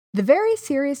The Very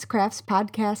Serious Crafts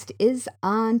podcast is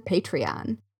on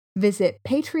Patreon. Visit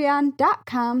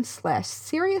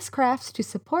patreon.com/seriouscrafts to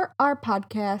support our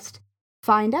podcast,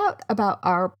 find out about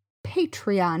our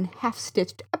Patreon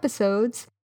half-stitched episodes,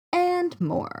 and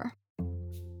more.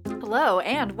 Hello,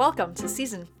 and welcome to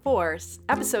Season 4,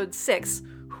 Episode 6.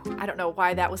 I don't know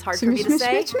why that was hard for me to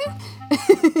say.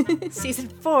 Season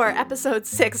 4, Episode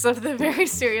 6 of the Very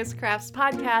Serious Crafts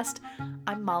podcast.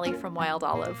 I'm Molly from Wild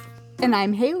Olive. And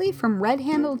I'm Haley from Red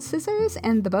Handled Scissors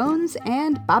and the Bones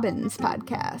and Bobbins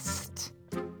podcast.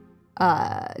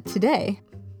 Today,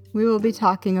 we will be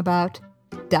talking about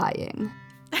dyeing.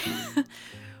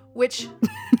 Which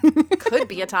could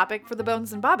be a topic for the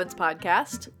Bones and Bobbins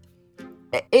podcast.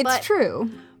 It's true.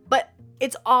 But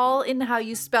it's all in how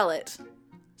you spell it.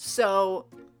 So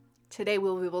today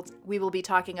we will be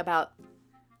talking about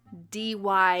dyeing,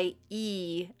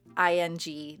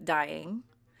 dyeing,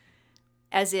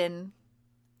 as in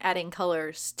adding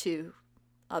colors to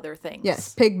other things.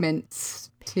 Yes, pigments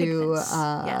to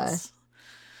yes.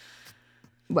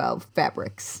 Well,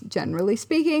 fabrics generally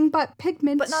speaking, but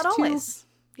pigments but not always.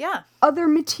 Yeah, other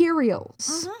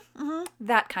materials.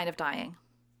 That kind of dyeing.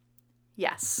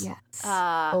 Yes.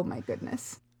 Oh my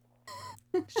goodness.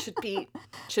 should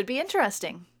be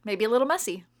interesting. Maybe a little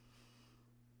messy.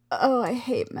 Oh, I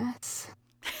hate mess.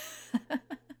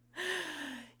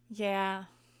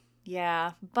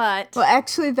 Yeah, but... Well,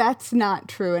 actually, that's not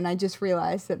true, and I just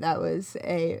realized that was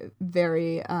a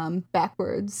very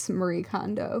backwards Marie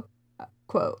Kondo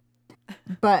quote.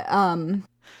 But,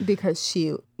 because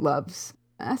she loves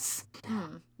mess.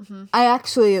 Mm-hmm. I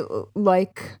actually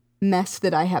like mess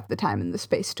that I have the time and the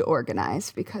space to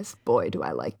organize, because, boy, do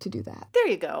I like to do that. There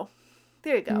you go.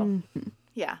 Mm-hmm.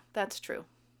 Yeah, that's true.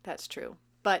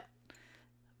 But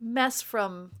mess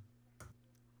from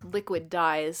liquid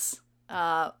dyes...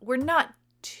 we're not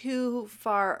too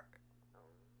far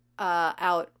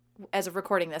out, as of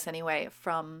recording this anyway,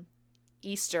 from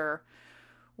Easter,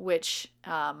 which,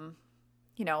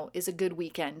 is a good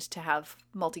weekend to have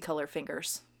multicolor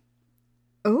fingers.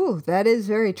 Oh, that is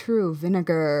very true.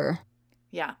 Vinegar.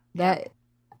 Yeah.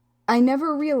 I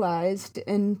never realized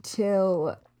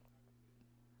until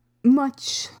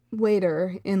much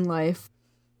later in life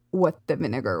what the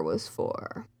vinegar was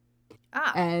for.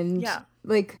 And,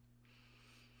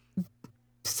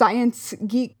 science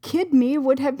geek kid me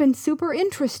would have been super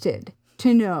interested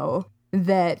to know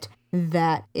that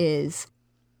is,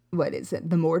 what is it,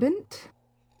 the mordant?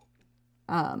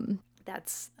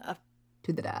 That's a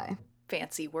to the dye.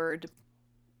 Fancy word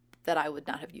that I would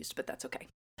not have used, but that's okay.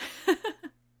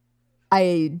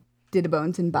 I did a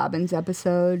Bones and Bobbins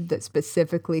episode that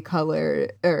specifically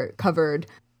covered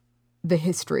the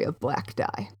history of black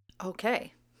dye.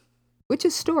 Okay. Which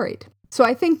is storied. So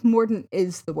I think mordant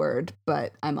is the word,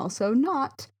 but I'm also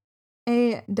not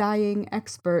a dyeing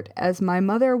expert, as my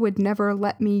mother would never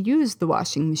let me use the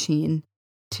washing machine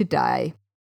to dye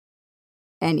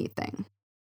anything.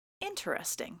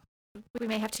 Interesting. We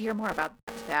may have to hear more about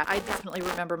that. I definitely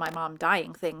remember my mom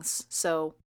dyeing things,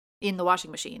 in the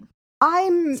washing machine.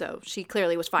 So she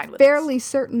clearly was fine with it. Fairly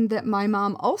certain that my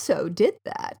mom also did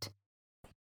that.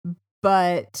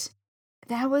 But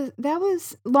that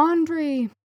was laundry.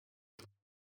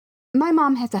 My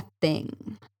mom has a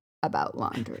thing about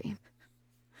laundry.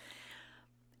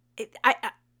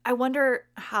 I wonder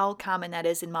how common that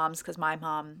is in moms, because my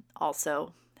mom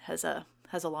also has a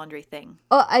laundry thing.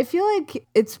 I feel like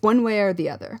it's one way or the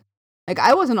other. Like,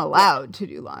 I wasn't allowed to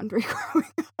do laundry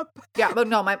growing up. Yeah, but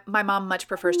no, my mom much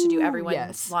prefers to do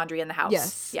everyone's laundry in the house.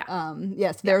 Yes. Yeah.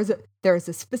 Yes, there's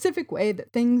a specific way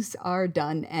that things are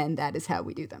done, and that is how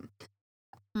we do them.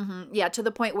 Mm-hmm. Yeah, to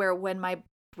the point where when my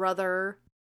brother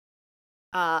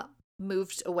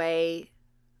moved away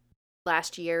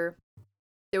last year,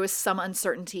 there was some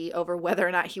uncertainty over whether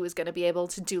or not he was going to be able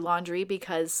to do laundry,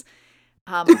 because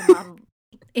my mom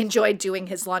enjoyed doing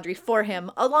his laundry for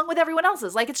him along with everyone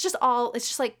else's. Like, it's just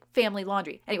like family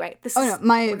laundry. Anyway,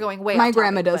 we're going way off my topic,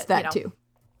 grandma does but, that too.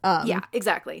 Yeah,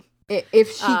 exactly.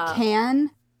 If she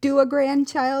can do a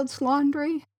grandchild's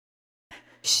laundry,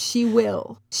 she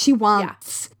will. She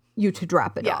wants you to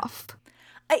drop it off.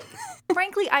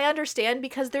 Frankly, I understand,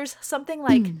 because there's something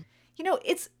like,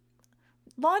 it's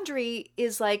laundry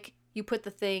is like you put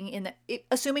the thing in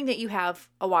assuming that you have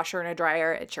a washer and a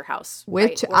dryer at your house,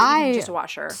 which right? Or I just a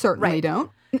washer. Certainly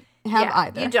don't have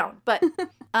either. You don't, but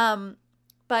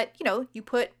you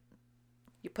put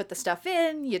the stuff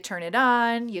in, you turn it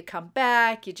on, you come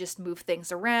back, you just move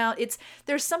things around.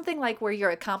 There's something like where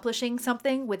you're accomplishing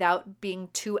something without being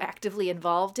too actively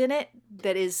involved in it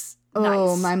that is nice.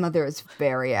 Oh, my mother is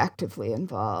very actively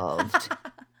involved.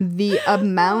 The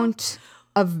amount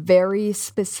a very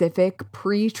specific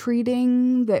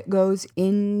pre-treating that goes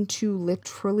into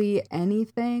literally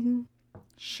anything.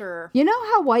 Sure. You know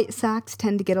how white socks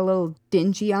tend to get a little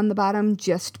dingy on the bottom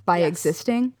just by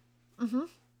existing? Mm-hmm.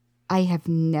 I have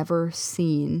never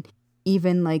seen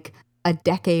even like a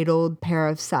decade-old pair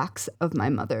of socks of my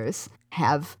mother's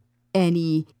have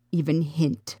any even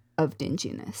hint of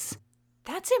dinginess.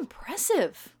 That's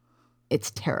impressive.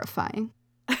 It's terrifying.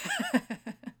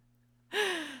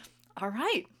 All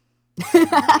right. All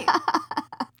right.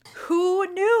 Who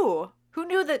knew? Who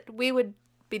knew that we would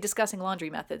be discussing laundry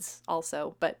methods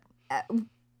also? But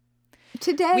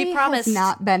today we promised, has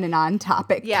not been an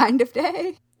on-topic kind of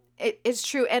day. It's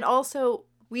true. And also,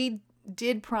 we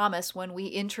did promise when we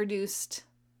introduced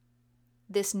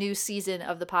this new season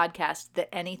of the podcast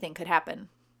that anything could happen.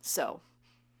 So.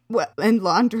 Well, and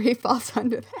laundry falls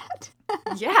under that.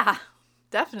 Yeah,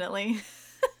 definitely.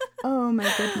 Oh,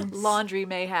 my goodness. Laundry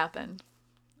may happen.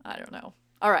 I don't know.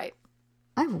 All right.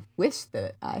 I wish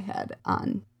that I had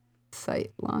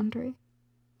on-site laundry.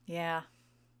 Yeah.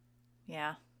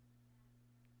 Yeah.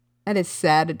 That is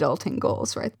sad adulting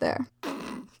goals right there.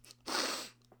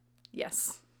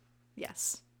 Yes.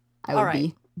 Yes. I would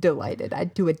be delighted.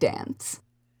 I'd do a dance.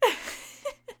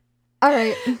 All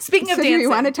right. Speaking of dancing. Do you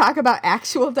want to talk about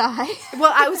actual dye?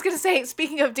 Well, I was going to say,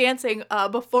 speaking of dancing,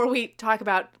 before we talk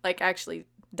about like actually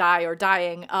dye or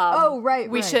dyeing,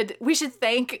 we should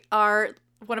thank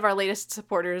one of our latest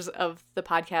supporters of the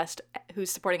podcast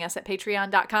who's supporting us at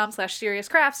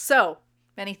patreon.com/seriouscrafts. So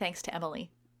many thanks to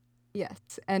Emily. Yes.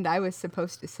 And I was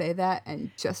supposed to say that and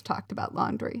just talked about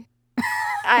laundry.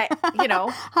 Hi,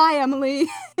 Emily.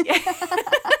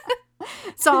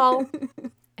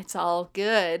 It's all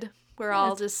good. We're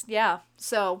all just,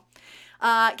 So,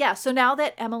 so now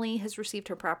that Emily has received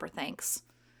her proper thanks.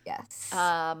 Yes.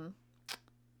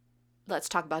 Let's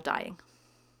talk about dyeing.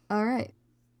 All right.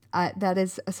 That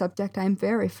is a subject I'm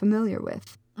very familiar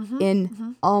with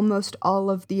in almost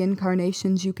all of the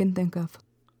incarnations you can think of.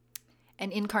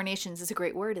 And incarnations is a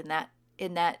great word in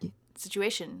that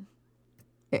situation.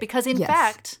 Because in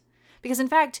fact,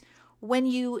 when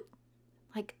you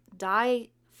like dye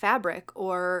fabric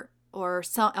or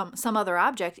some other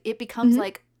object, it becomes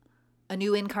like a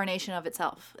new incarnation of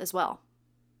itself as well.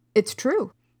 It's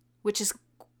true. Which is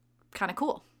kind of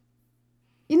cool.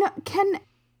 You know, can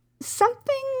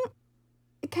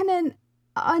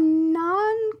a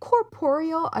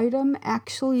non-corporeal item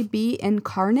actually be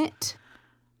incarnate?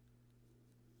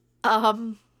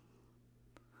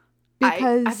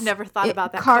 Because I've never thought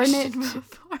about that question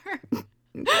before.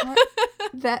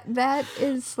 that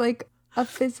is like a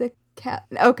physical.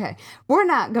 Okay, we're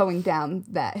not going down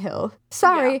that hill.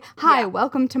 Sorry. Yeah. Hi,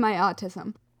 welcome to my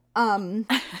autism. But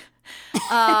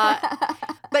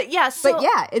yeah,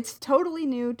 it's totally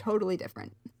new, totally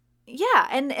different. Yeah,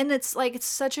 and it's like it's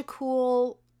such a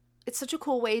cool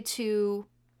way to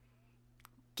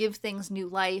give things new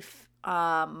life.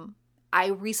 I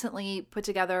recently put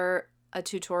together a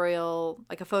tutorial,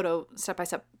 like a photo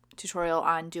step-by-step tutorial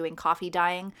on doing coffee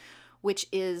dyeing, which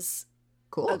is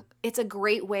cool. It's a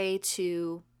great way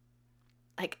to,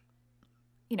 like,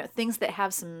 things that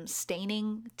have some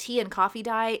staining. Tea and coffee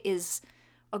dye is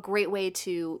a great way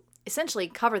to essentially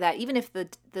cover that. Even if the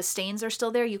stains are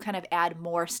still there, you kind of add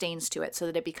more stains to it so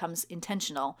that it becomes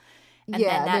intentional. And then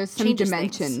that there's some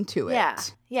dimension things. To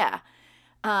it. Yeah.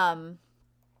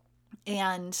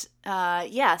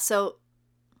 So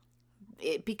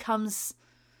it becomes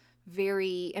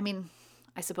very,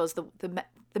 I suppose the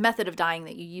method of dyeing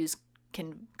that you use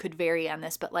could vary on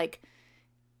this, but like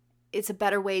it's a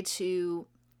better way to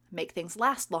make things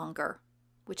last longer,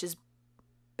 which is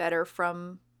better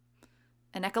from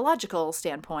an ecological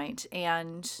standpoint.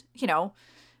 And,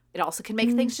 it also can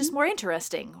make things just more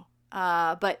interesting.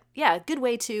 But yeah, good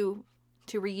way to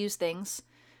reuse things.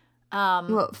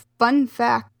 Well, fun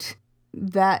fact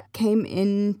that came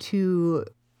into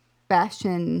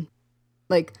fashion,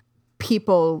 like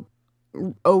people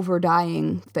over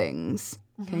dyeing things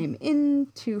came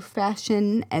into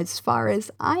fashion, as far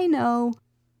as I know,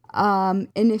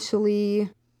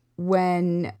 initially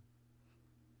when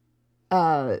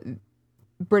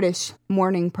British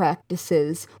mourning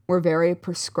practices were very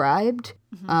prescribed,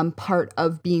 part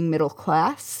of being middle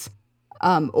class,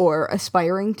 or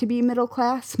aspiring to be middle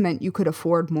class meant you could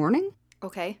afford mourning.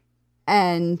 Okay.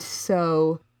 And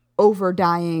so over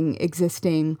dyeing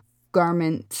existing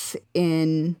garments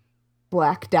in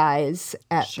black dyes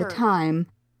at the time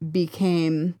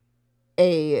became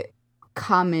a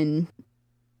common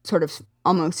sort of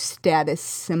almost status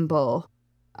symbol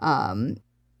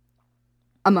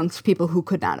amongst people who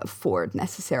could not afford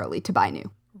necessarily to buy new.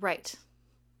 Right.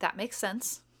 That makes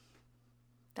sense.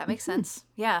 That makes sense.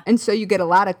 Yeah. And so you get a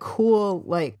lot of cool,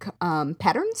 like,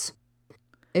 patterns.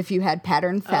 If you had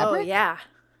patterned fabric. Oh, yeah.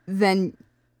 Then,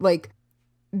 like,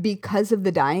 because of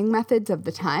the dyeing methods of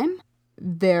the time,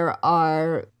 there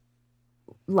are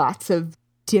lots of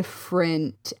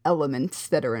different elements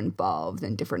that are involved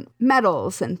and different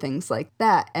metals and things like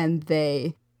that. And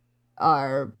they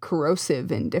are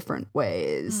corrosive in different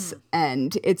ways.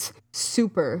 And it's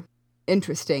super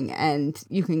interesting. And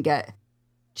you can get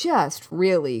just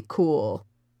really cool,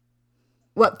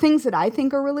 things that I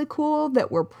think are really cool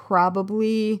that were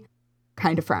probably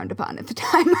kind of frowned upon at the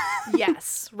time.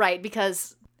 Yes, right.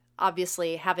 Because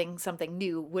obviously having something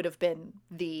new would have been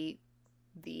the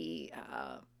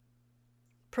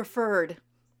preferred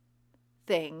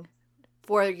thing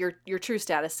for your true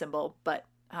status symbol. But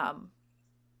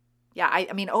yeah,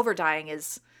 I mean, over-dyeing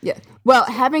is... Yeah. Well,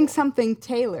 having something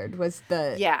tailored was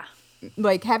Yeah.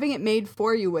 Like, having it made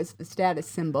for you was the status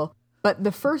symbol. But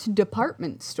the first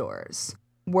department stores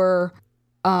were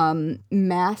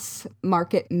mass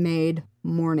market made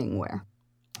morning wear.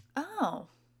 Oh.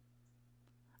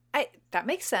 That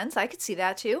makes sense. I could see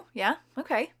that too. Yeah.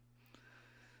 Okay.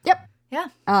 Yep. Yeah.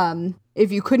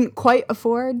 If you couldn't quite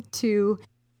afford to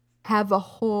have a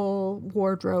whole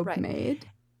wardrobe Right. made,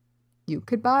 you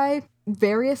could buy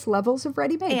various levels of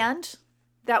ready-made. And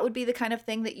that would be the kind of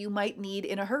thing that you might need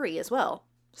in a hurry as well.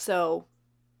 So,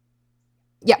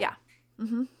 yeah. Yeah.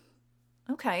 Mm-hmm.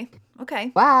 Okay.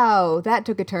 Wow, that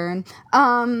took a turn.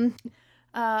 All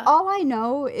I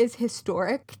know is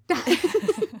historic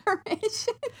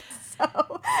information.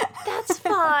 So That's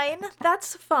fine.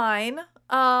 That's fine.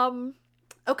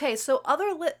 Okay, so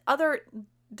other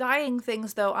dyeing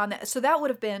things though on that. So that would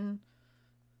have been,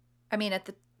 I mean, at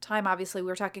the time, obviously, we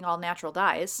were talking all natural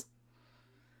dyes.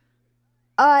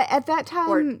 At that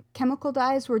time, chemical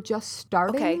dyes were just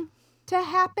starting to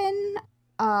happen.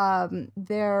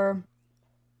 There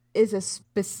is a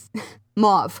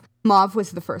mauve. Mauve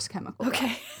was the first chemical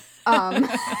dye.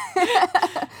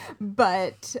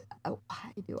 But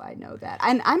why do I know that?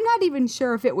 And I'm not even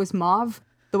sure if it was mauve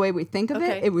the way we think of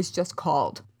it. It was just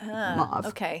called mauve.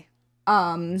 Okay.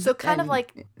 So kind of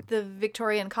like the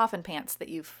Victorian coffin pants that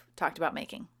you've talked about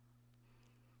making.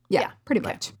 Yeah. Pretty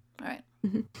much. All right.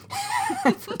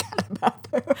 I forgot about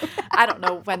that. I don't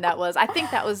know when that was. I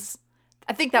think that was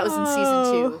in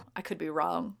season 2. I could be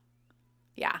wrong.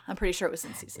 Yeah, I'm pretty sure it was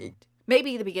in season 2.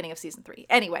 Maybe the beginning of season 3.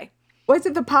 Anyway. Was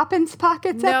it the Poppins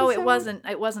Pockets No, episode? it wasn't.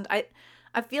 It wasn't. I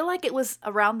feel like it was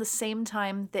around the same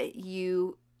time that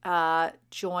you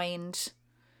joined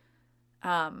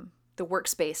the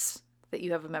workspace that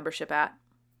you have a membership at.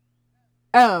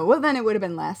 Oh, well then it would have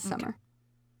been last summer.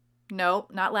 No,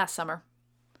 not last summer.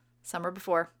 Summer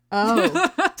before.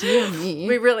 Oh, dear me.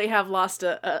 We really have lost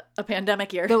a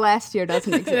pandemic year. The last year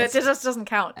doesn't exist. It just doesn't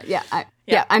count. Yeah,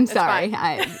 I'm sorry.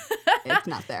 It's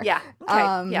not there. Yeah.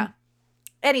 Okay. Yeah.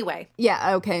 Anyway.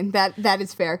 Yeah, okay. That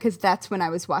is fair, because that's when I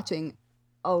was watching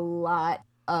a lot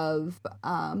of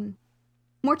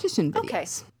mortician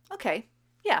videos. Okay.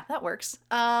 Yeah, that works.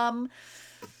 Oh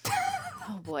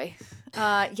boy.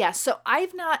 Yeah, so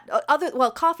I've not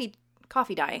coffee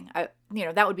dyeing.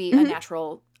 That would be a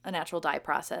natural dye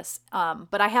process.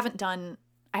 But I haven't done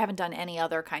any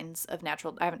other kinds of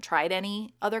natural. I haven't tried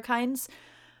any other kinds.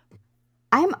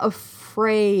 I'm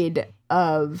afraid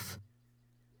of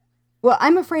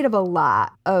a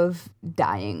lot of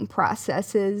dyeing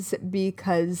processes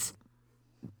because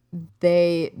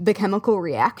the chemical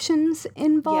reactions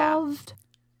involved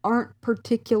aren't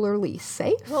particularly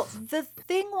safe. Well, the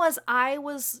thing was, I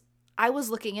was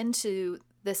looking into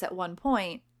this at one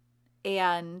point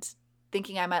and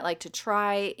thinking I might like to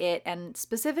try it, and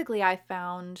specifically I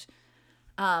found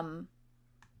that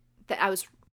I was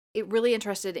really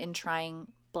interested in trying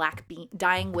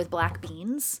dyeing with black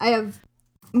beans. I have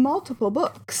multiple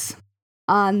books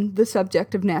on the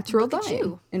subject of natural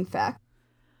dyeing. In fact,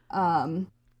 and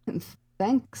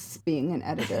thanks being an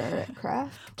editor at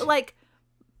Craft. Like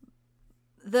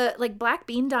black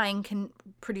bean dyeing can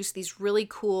produce these really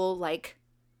cool like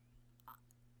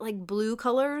blue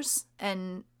colors,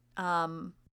 and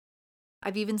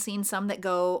I've even seen some that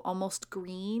go almost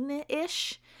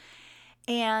greenish,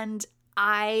 and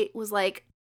I was like,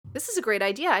 this is a great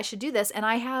idea. I should do this. And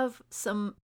I have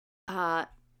some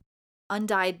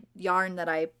undyed yarn that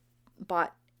I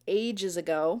bought ages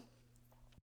ago,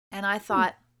 and I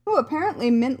thought, oh, apparently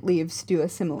mint leaves do a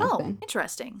similar thing. Oh,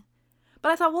 interesting.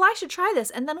 But I thought, well, I should try this.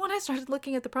 And then when I started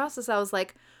looking at the process, I was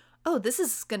like, oh,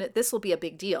 this will be a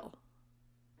big deal.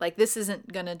 Like, this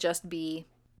isn't gonna just be,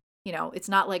 it's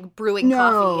not like brewing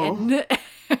coffee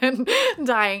and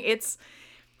dyeing.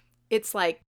 It's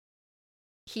like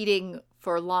heating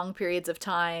for long periods of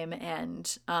time,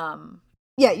 and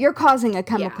yeah, you're causing a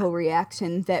chemical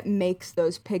reaction that makes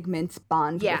those pigments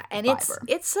bond with and the fiber.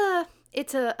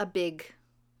 it's a big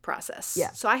process.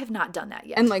 Yeah. So I have not done that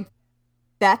yet. And like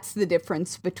that's the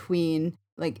difference between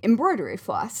like embroidery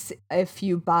floss. If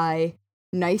you buy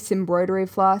nice embroidery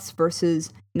floss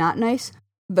versus not nice,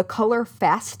 the color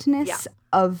fastness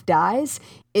of dyes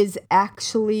is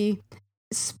actually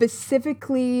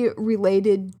specifically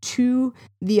related to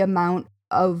the amount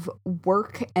of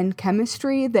work and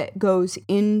chemistry that goes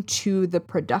into the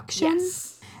production.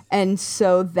 Yes. And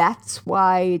so that's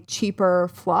why cheaper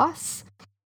floss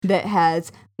that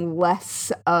has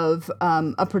less of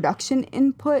a production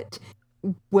input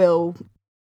will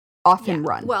often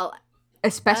run. Well,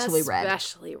 especially red.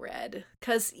 Especially red.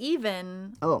 Because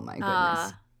even... Oh my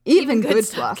goodness. Even good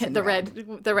stuff floss the red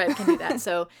can do that.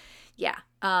 So, yeah.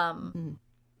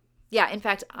 Yeah, in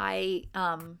fact, I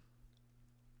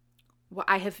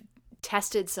have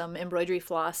tested some embroidery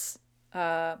floss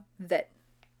that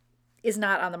is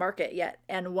not on the market yet,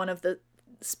 and one of the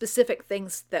specific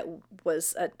things that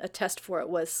was a test for it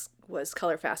was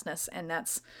color fastness, and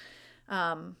that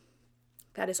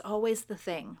is always the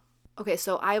thing. Okay,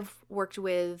 so I've worked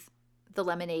with the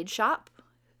Lemonade Shop,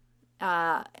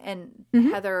 and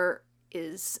Heather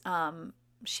is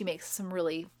she makes some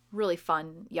really, really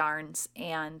fun yarns,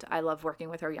 and I love working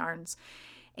with her yarns.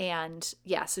 And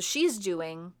yeah, so she's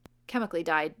doing chemically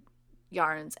dyed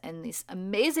yarns and these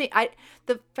amazing,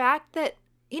 the fact that,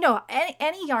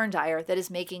 any yarn dyer that is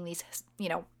making these,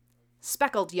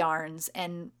 speckled yarns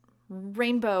and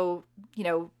rainbow,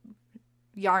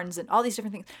 yarns and all these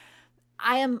different things,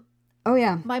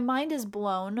 my mind is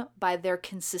blown by their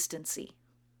consistency.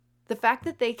 The fact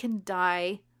that they can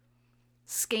dye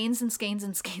skeins and skeins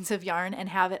and skeins of yarn and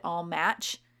have it all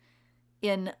match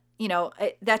in,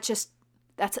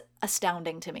 that's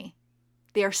astounding to me.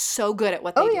 They are so good at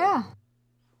what they do.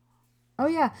 Oh,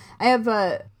 yeah. I have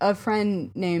a friend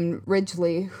named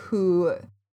Ridgely who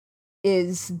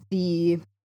is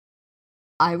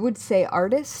I would say,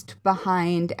 artist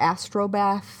behind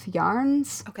Astrobath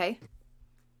yarns. Okay.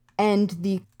 And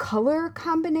the color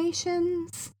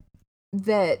combinations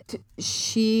that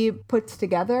she puts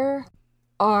together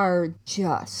are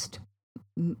just...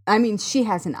 I mean, she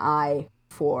has an eye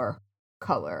for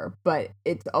color, but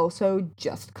it's also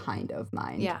just kind of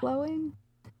mind-blowing.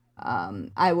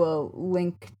 I will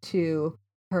link to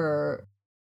her,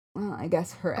 I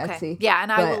guess her Etsy. Yeah,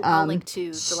 and I'll link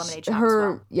to the Lemonade Shop as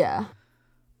well. Yeah.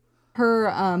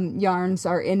 Her yarns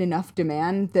are in enough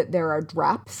demand that there are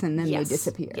drops and then they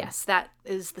disappear. Yes, that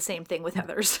is the same thing with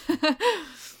Heather's.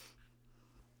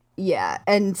 Yeah,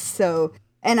 and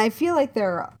I feel like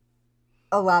there are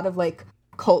a lot of like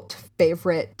cult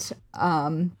favorite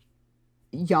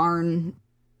yarn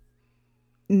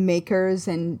makers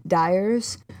and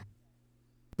dyers,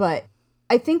 but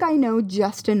I think I know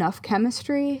just enough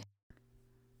chemistry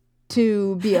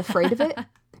to be afraid of it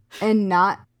and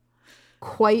not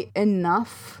quite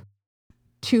enough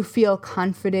to feel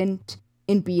confident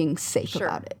in being safe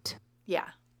about it. Yeah.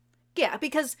 Yeah,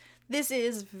 because this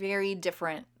is very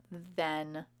different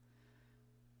than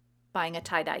buying a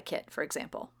tie-dye kit, for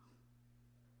example.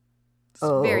 It's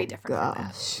very different from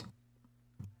that.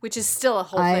 Which is still a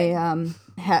whole thing.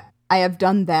 I have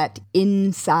done that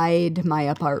inside my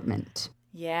apartment.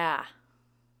 Yeah.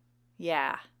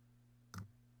 Yeah.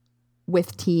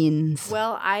 With teens.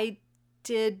 Well, I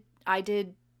did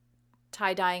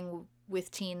tie-dyeing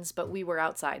with teens, but we were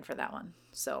outside for that one.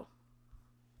 So.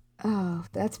 Oh,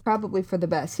 that's probably for the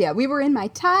best. Yeah, we were in my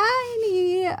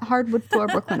tiny hardwood floor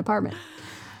Brooklyn apartment.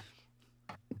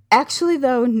 Actually,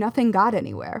 though, nothing got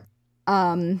anywhere.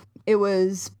 It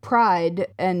was Pride,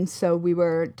 and so we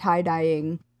were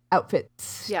tie-dyeing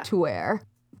outfits to wear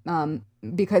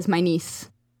because my niece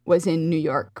was in New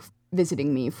York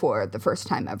visiting me for the first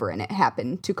time ever, and it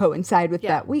happened to coincide with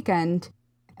that weekend,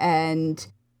 and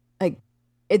like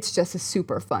it's just a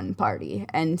super fun party,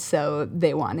 and so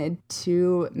they wanted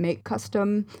to make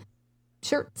custom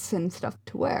shirts and stuff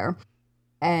to wear,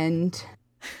 and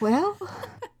well,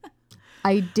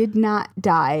 I did not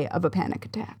die of a panic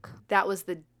attack. That was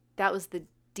the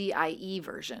DIE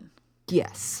version.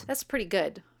 Yes. That's pretty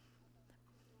good.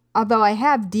 Although I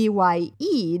have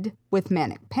DYE'd with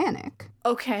manic panic.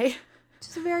 Okay. Which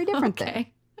is a very different thing.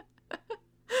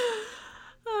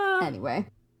 Anyway,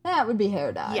 that would be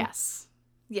hair dye. Yes.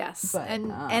 Yes. But,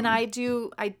 and I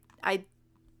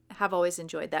have always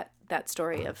enjoyed that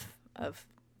story of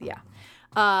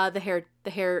all the hair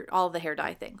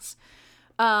dye things.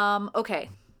 Okay.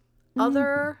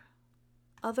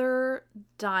 Other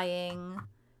dyeing.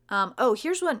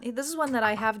 Here's one. This is one that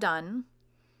I have done.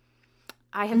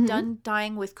 I have done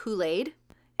dyeing with Kool-Aid.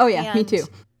 Oh yeah, me too.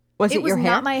 Was it your hair? It was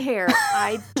not my hair.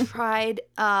 I tried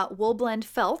wool blend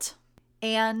felt,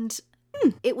 and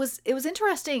it was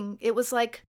interesting. It was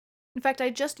like, in fact, I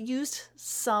just used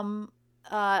some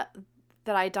that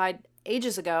I dyed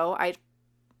ages ago. I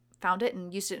found it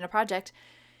and used it in a project.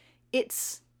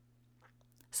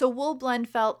 So wool blend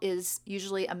felt is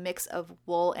usually a mix of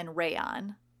wool and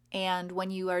rayon. And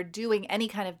when you are doing any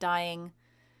kind of dyeing,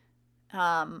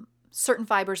 certain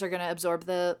fibers are going to absorb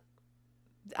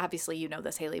obviously you know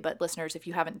this, Haley, but listeners, if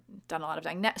you haven't done a lot of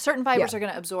dyeing, certain fibers are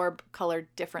going to absorb color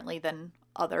differently than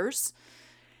others.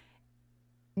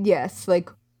 Yes, like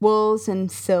wools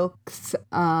and silks,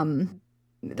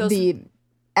 the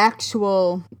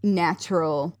actual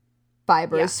natural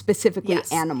fibers, specifically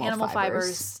animal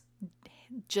fibers.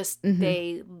 Just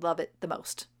they love it the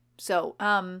most. So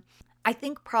I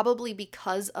think probably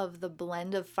because of the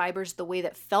blend of fibers, the way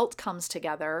that felt comes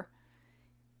together,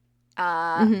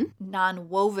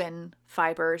 non-woven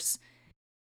fibers,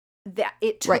 that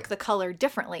it took the color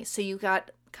differently. So you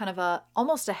got kind of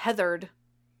almost a heathered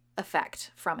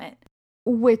effect from it,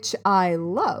 which I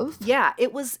love. Yeah,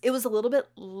 it was a little bit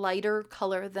lighter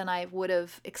color than I would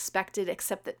have expected,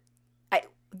 except that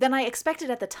than I expected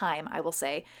at the time, I will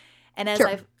say. And as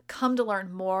I've come to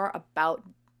learn more about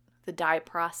the dye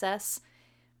process,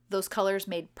 those colors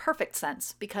made perfect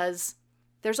sense because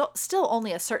there's still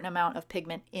only a certain amount of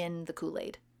pigment in the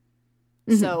Kool-Aid.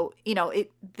 So,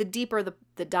 the deeper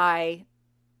the dye,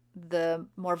 the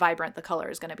more vibrant the color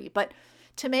is going to be. But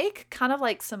to make kind of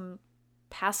like some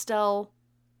pastel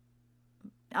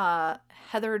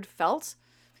heathered felt,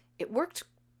 it worked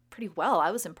pretty well.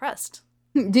 I was impressed.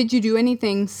 Did you do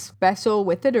anything special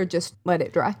with it or just let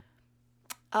it dry?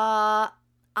 That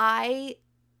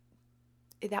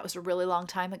was a really long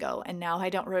time ago, and now I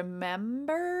don't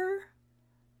remember.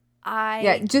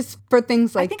 Just for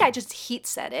things like... I think I just heat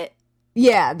set it.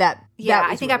 Yeah,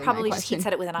 I think really I probably just heat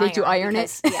set it with an iron. Did you iron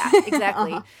it? Yeah,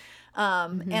 exactly.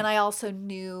 And I also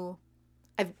knew,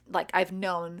 I've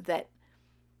known that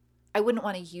I wouldn't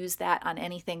want to use that on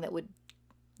anything that would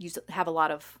have a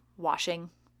lot of washing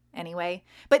anyway.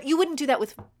 But you wouldn't do that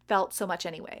with felt so much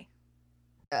anyway.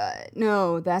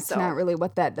 No, that's not really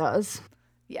what that does.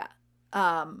 Yeah.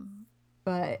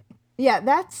 But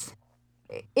yeah,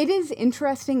 it is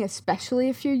interesting, especially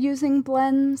if you're using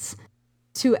blends,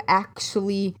 to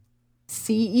actually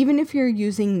see, even if you're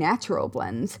using natural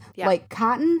blends, like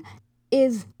cotton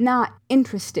is not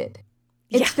interested.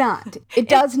 It's not. It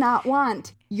does not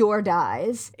want your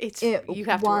dyes. You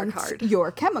have to work hard. Your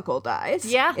chemical dyes.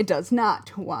 Yeah. It does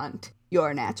not want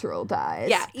your natural dyes.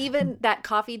 Yeah, even that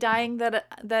coffee dyeing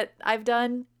that I've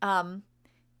done,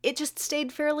 it just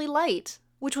stayed fairly light,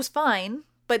 which was fine.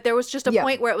 But there was just a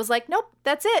point where it was like, nope,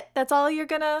 that's it. That's all you're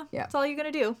gonna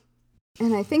do.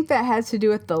 And I think that has to do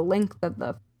with the length of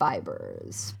the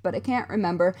fibers, but I can't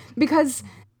remember because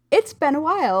it's been a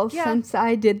while since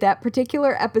I did that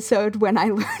particular episode when I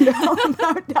learned all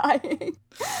about dyeing.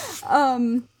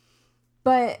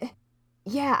 But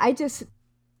yeah,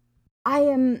 I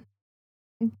am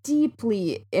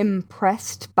deeply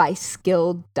impressed by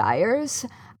skilled dyers.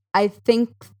 I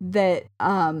think that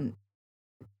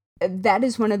that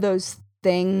is one of those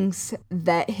things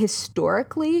that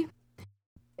historically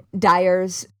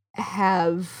dyers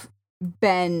have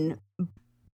been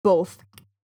both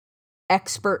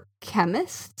expert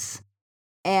chemists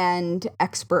and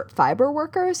expert fiber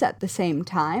workers at the same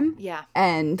time. Yeah.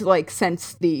 And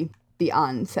since the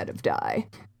onset of dye.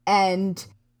 And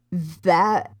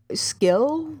that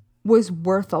skill was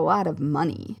worth a lot of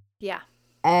money. Yeah.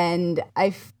 And I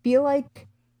feel like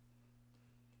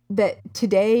that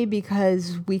today,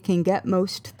 because we can get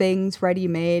most things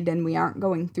ready-made and we aren't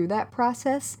going through that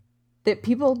process, that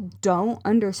people don't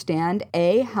understand,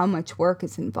 A, how much work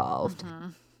is involved,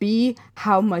 B,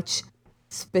 how much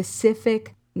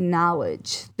specific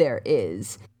knowledge there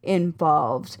is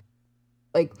involved,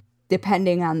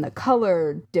 depending on the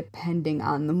color, depending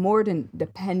on the mordant,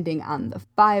 depending on the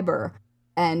fiber,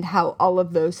 and how all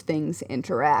of those things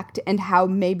interact, and how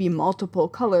maybe multiple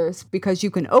colors, because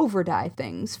you can over-dye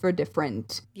things for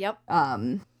different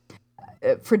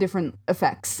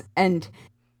effects. And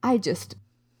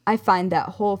I find that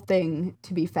whole thing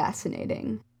to be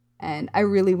fascinating. And I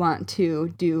really want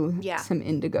to do some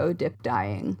indigo dip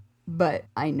dyeing, but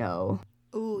I know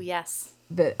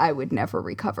that I would never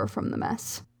recover from the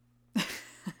mess.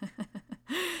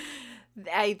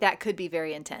 That could be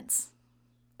very intense.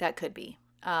 That could be.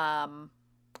 But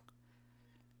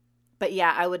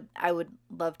yeah, I would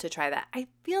love to try that. I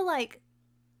feel like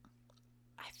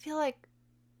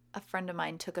a friend of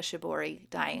mine took a shibori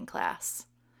dyeing class.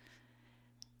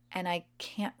 and I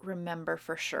can't remember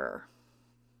for sure.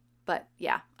 But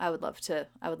yeah, I would love to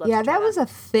Yeah, to try that was a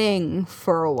thing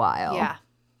for a while. Yeah.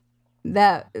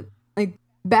 That, like,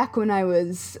 back when I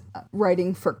was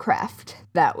writing for Craft,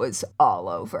 that was all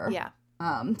over. Yeah.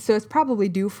 So it's probably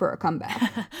due for a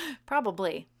comeback.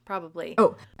 Probably.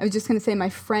 Oh, I was just going to say, my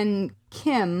friend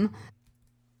Kim,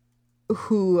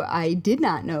 who I did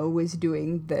not know was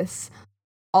doing this,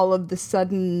 all of the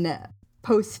sudden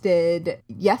posted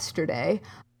yesterday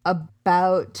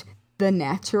about the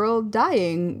natural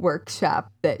dyeing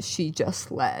workshop that she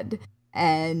just led.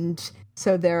 And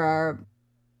so there are,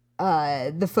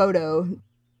 the photo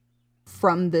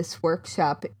from this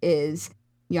workshop is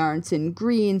yarns in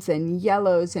greens and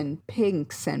yellows and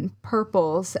pinks and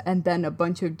purples, and then a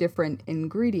bunch of different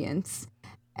ingredients.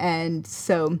 And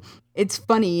so it's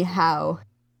funny how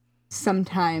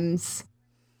sometimes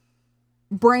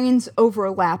brains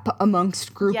overlap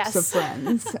amongst groups of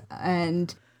friends.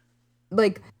 And,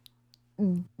 like,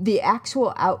 the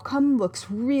actual outcome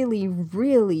looks really,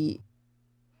 really,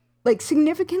 like,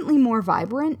 significantly more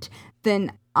vibrant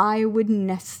than I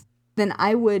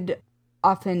would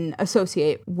often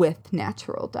associate with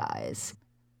natural dyes.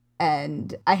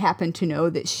 And I happen to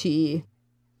know that she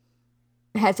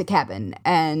has a cabin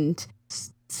and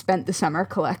spent the summer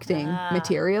collecting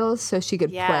materials so she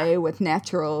could play with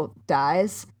natural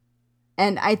dyes.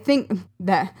 And I think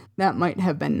that might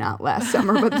have been not last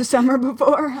summer, but the summer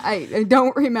before. I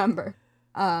don't remember.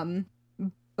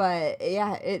 But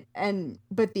yeah,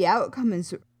 but the outcome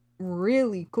is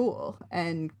really cool,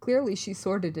 and clearly she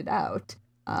sorted it out.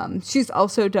 She's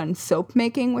also done soap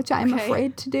making, which I'm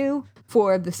afraid to do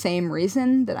for the same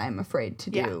reason that I'm afraid to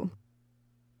do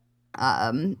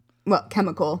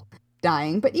chemical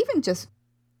dyeing, but even just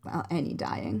any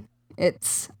dyeing.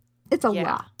 It's a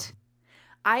lot.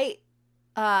 My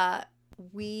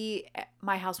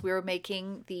house, we were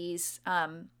making these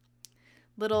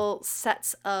little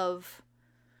sets of,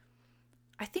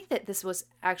 I think that this was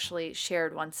actually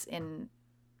shared once in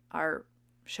our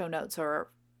show notes or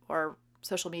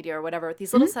social media or whatever,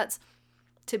 these little sets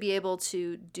to be able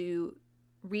to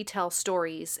retell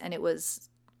stories. And it was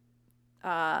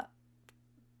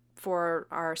for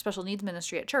our special needs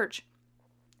ministry at church.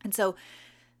 And so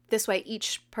this way,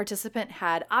 each participant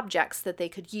had objects that they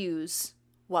could use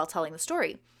while telling the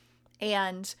story.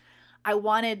 And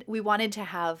we wanted to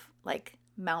have like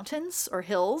mountains or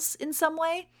hills in some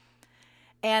way.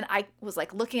 And I was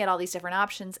like looking at all these different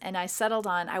options, and I settled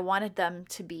on, I wanted them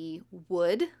to be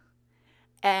wood.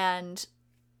 And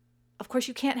of course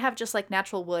you can't have just like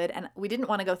natural wood. And we didn't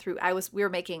want to go through, I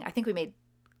think we made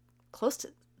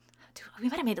we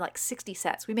might have made like 60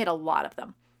 sets. We made a lot of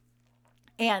them.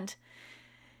 And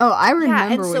I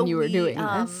remember when you were doing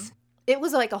this. It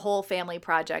was like a whole family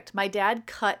project. My dad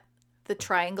cut the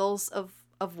triangles of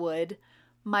wood.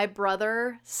 My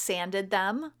brother sanded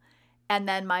them. And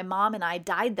then my mom and I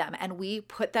dyed them. And we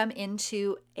put them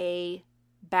into a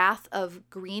bath of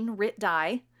green RIT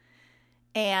dye.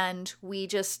 And we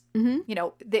just,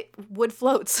 the wood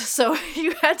floats. So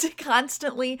you had to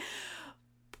constantly,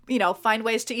 find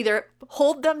ways to either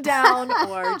hold them down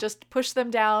or just push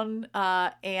them down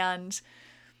and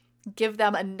give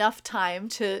them enough time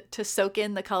to soak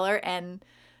in the color. And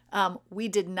we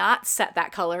did not set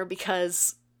that color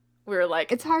because we were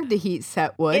like, it's hard to heat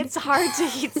set wood.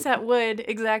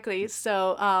 Exactly.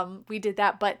 So we did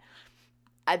that. But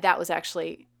that was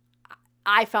actually,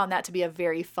 I found that to be a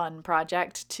very fun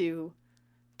project to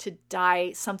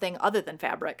dye something other than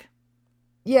fabric.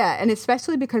 Yeah, and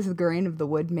especially because the grain of the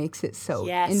wood makes it so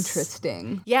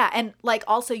interesting. Yeah, and like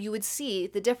also you would see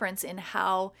the difference in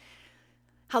how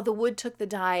the wood took the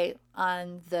dye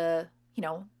on the,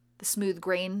 the smooth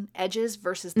grain edges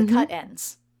versus the cut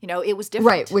ends. It was different.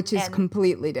 Right, which is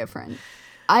completely different.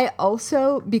 I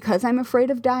also, because I'm afraid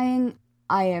of dying,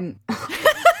 I am...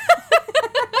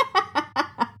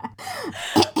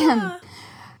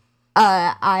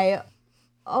 I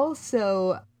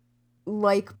also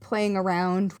like playing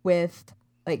around with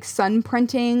like sun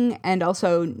printing and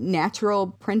also natural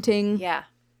printing. Yeah.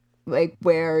 Like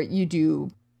where you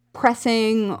do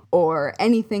pressing or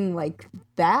anything like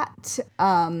that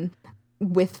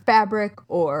with fabric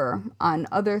or on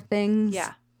other things.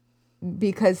 Yeah.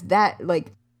 Because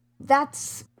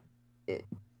that's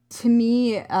to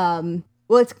me,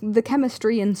 it's the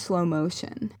chemistry in slow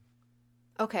motion.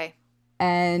 Okay.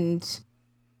 And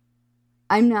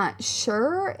I'm not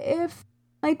sure if,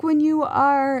 like, when you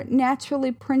are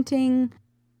naturally printing,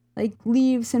 like,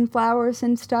 leaves and flowers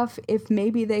and stuff, if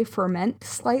maybe they ferment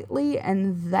slightly,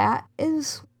 and that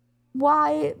is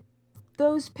why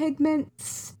those pigments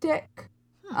stick.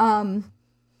 I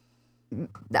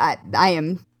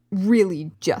am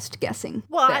really just guessing.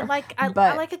 Well, there.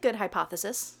 I like a good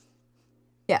hypothesis.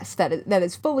 Yes, that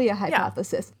is fully a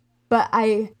hypothesis. But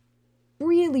I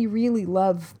really, really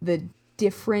love the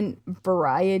different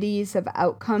varieties of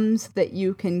outcomes that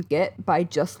you can get by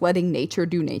just letting nature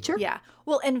do nature. Yeah.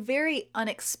 Well, and very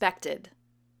unexpected.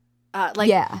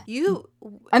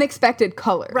 Unexpected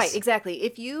colors. Right, exactly.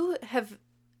 If you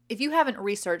haven't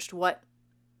researched what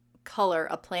color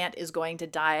a plant is going to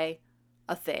dye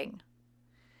a thing,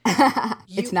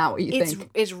 it's not what you think.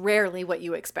 It's rarely what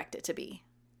you expect it to be.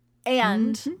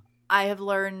 And I have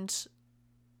learned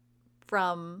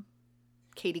from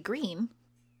Katie Green,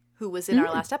 who was in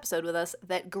our last episode with us,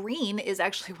 that green is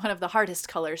actually one of the hardest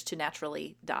colors to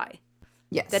naturally dye.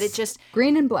 Yes. That it just...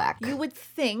 green and black. You would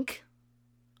think...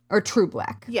 Or true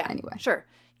black. Yeah, anyway. Sure.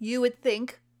 You would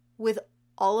think with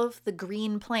all of the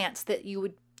green plants that you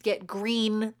would get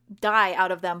green dye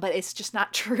out of them, but it's just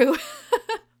not true.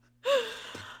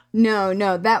 No,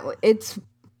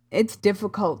 it's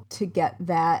difficult to get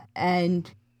that.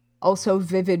 And also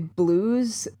vivid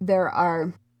blues, there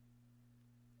are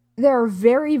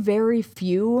very, very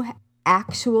few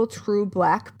actual true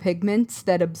black pigments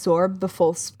that absorb the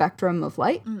full spectrum of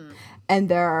light. And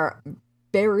there are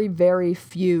very, very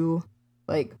few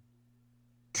like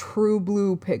true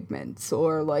blue pigments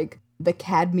or like the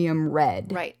cadmium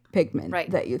red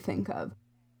pigment that you think of.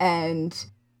 And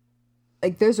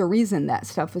like there's a reason that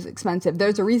stuff is expensive.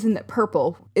 There's a reason that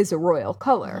purple is a royal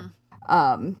color.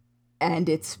 And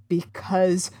it's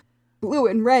because blue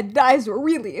and red dyes were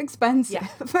really expensive.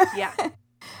 Yeah.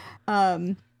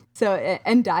 So,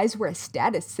 and dyes were a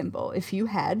status symbol. If you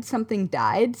had something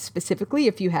dyed, specifically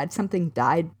if you had something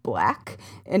dyed black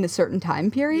in a certain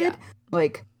time period,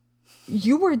 like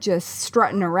you were just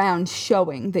strutting around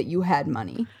showing that you had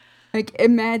money. Like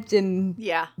imagine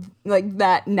like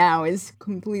that now is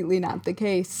completely not the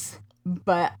case.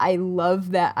 But I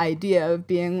love that idea of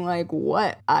being like,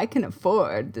 what? I can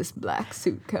afford this black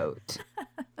suit coat.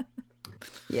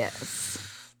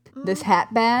 Yes. This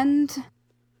hat band,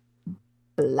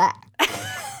 black.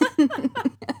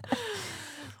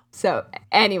 So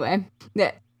anyway,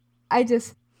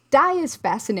 dye is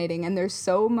fascinating, and there's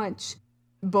so much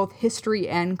both history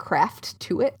and craft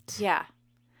to it. Yeah.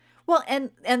 Well,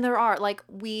 and there are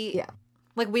we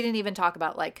didn't even talk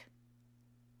about like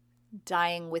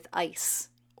dyeing with ice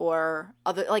or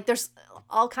other, like there's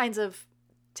all kinds of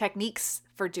techniques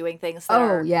for doing things that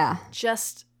are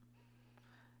just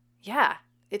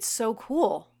it's so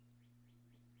cool.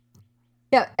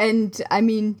 Yeah, and I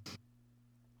mean,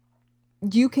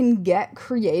 you can get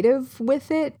creative with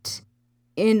it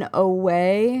in a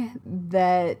way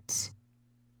that,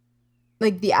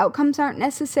 like, the outcomes aren't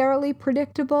necessarily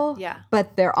predictable. Yeah.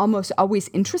 But they're almost always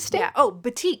interesting. Yeah. Oh,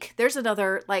 batik. There's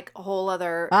another, like, a whole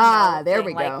other there thing.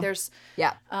 We go. Like, there's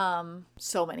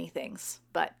so many things.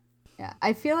 But yeah,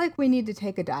 I feel like we need to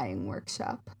take a dyeing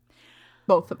workshop.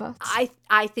 Both of us.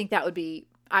 I think that would be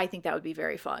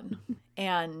very fun.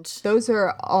 And those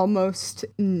are almost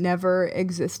never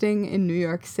existing in New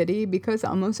York City because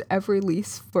almost every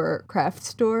lease for craft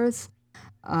stores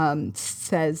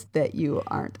says that you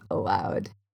aren't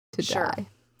allowed to dye.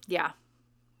 Yeah.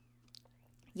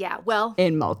 Yeah, well,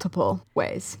 in multiple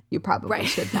ways. You probably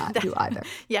should not do either.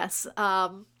 Yes.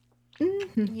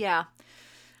 Yeah.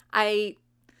 I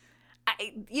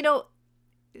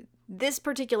this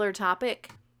particular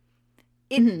topic,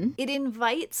 it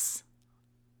invites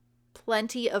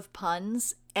plenty of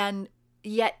puns, and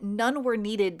yet none were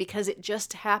needed because it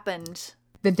just happened.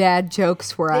 The dad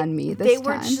jokes were on me this time.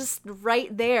 They were just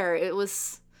right there.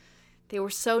 They were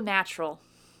so natural.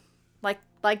 Like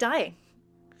dying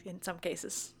in some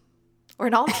cases. Or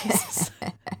in all cases.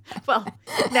 Well,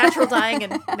 natural dying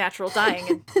and natural dying.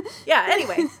 And yeah,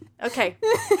 anyway. Okay.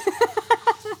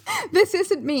 This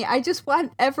isn't me. I just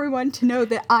want everyone to know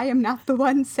that I am not the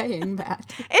one saying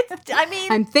that.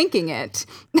 I'm thinking it.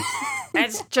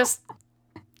 It's just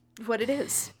what it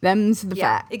is. Them's the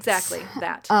facts. Exactly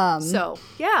that. So,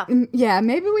 yeah. Yeah,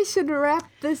 maybe we should wrap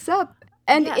this up.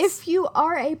 And if you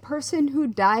are a person who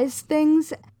dyes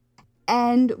things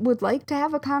and would like to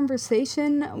have a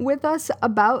conversation with us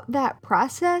about that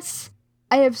process,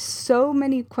 I have so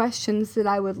many questions that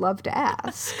I would love to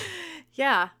ask.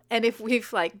 Yeah. And if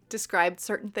we've described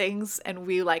certain things and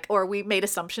we made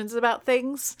assumptions about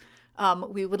things,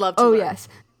 we would love to learn. Yes.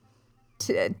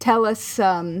 Tell us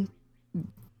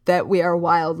that we are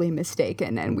wildly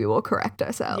mistaken and we will correct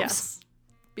ourselves. Yes.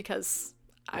 Because,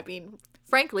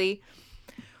 frankly,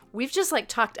 we've just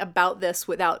talked about this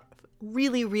without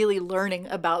really, really learning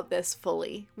about this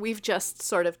fully. We've just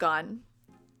sort of gone,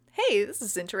 hey, this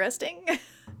is interesting.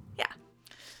 Yeah.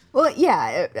 Well,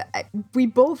 yeah, we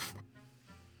both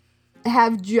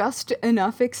have just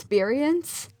enough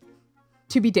experience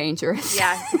to be dangerous.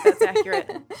 Yeah, I think that's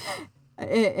accurate.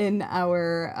 In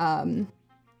our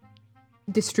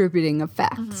distributing of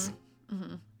facts.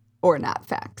 Or not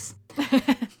facts.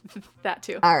 That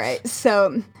too. All right,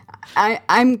 so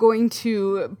I'm going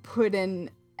to put an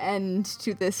end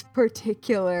to this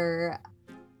particular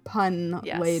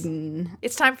pun-laden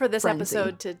It's time for this frenzy.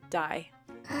 episode to die.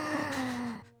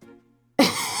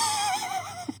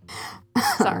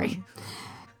 Sorry.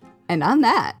 And on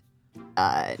that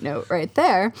note right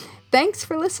there, thanks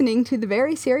for listening to the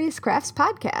Very Serious Crafts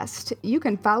podcast. You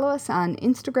can follow us on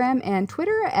Instagram and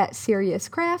Twitter at Serious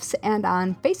Crafts and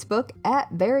on Facebook at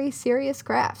Very Serious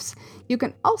Crafts. You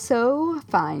can also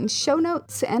find show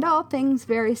notes and all things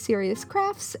Very Serious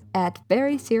Crafts at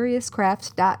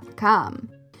veryseriouscrafts.com.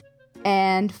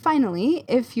 And finally,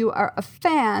 if you are a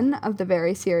fan of the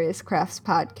Very Serious Crafts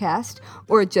podcast,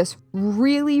 or just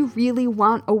really, really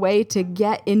want a way to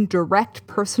get in direct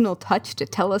personal touch to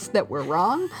tell us that we're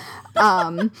wrong,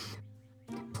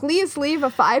 please leave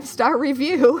a 5-star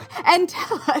review and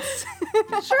tell us.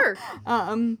 Sure.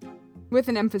 With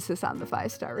an emphasis on the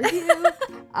 5-star review,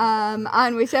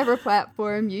 on whichever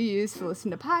platform you use to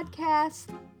listen to podcasts.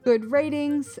 Good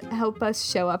ratings help us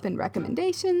show up in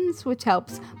recommendations, which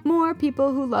helps more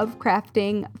people who love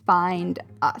crafting find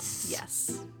us.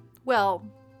 Yes. Well,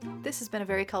 this has been a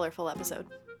very colorful episode.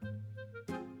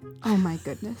 Oh my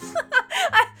goodness.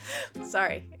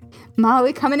 Sorry.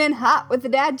 Molly coming in hot with the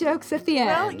dad jokes at the end.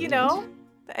 Well, you know,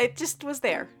 it just was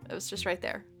there. It was just right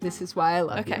there. This is why I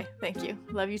love you. Okay, thank you.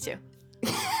 Love you too.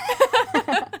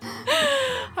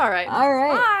 All right. All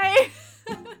right.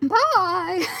 Bye.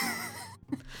 Bye.